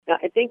Now,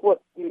 I think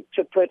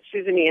to put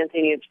Susan B.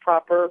 Anthony in its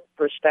proper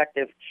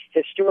perspective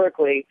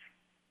historically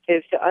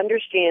is to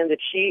understand that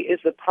she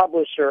is the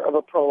publisher of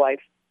a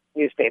pro-life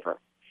newspaper.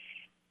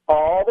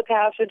 All the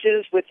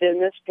passages within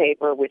this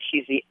paper, which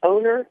she's the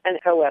owner and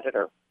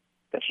co-editor,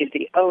 but she's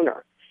the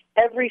owner,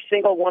 every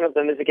single one of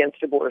them is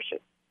against abortion.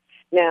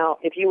 Now,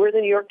 if you were the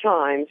New York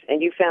Times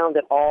and you found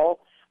that all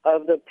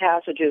of the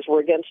passages were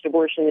against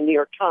abortion in the New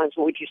York Times,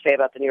 what would you say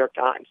about the New York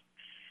Times?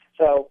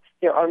 So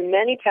there are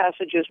many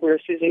passages where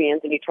Susan B.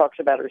 Anthony talks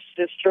about her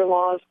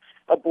sister-in-law's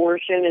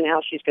abortion and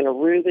how she's going to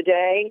rue the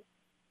day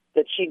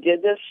that she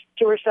did this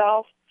to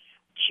herself.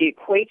 She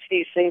equates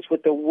these things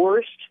with the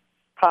worst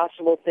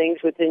possible things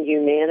within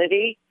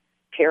humanity: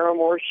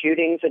 Paramore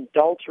shootings,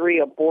 adultery,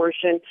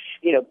 abortion,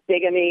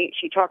 bigamy.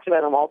 She talks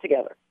about them all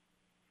together.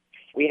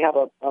 We have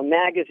a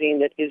magazine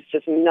that is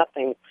just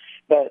nothing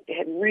but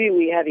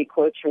really heavy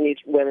quotes from these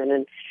women,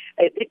 and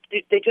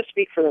they just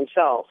speak for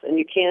themselves, and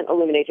you can't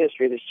eliminate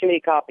history. There's too many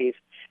copies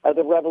of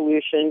The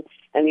Revolution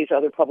and these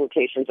other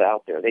publications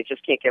out there. They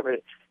just can't get rid of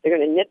it. They're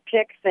going to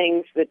nitpick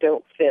things that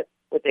don't fit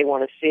what they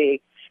want to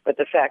see, but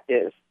the fact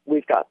is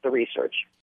we've got the research.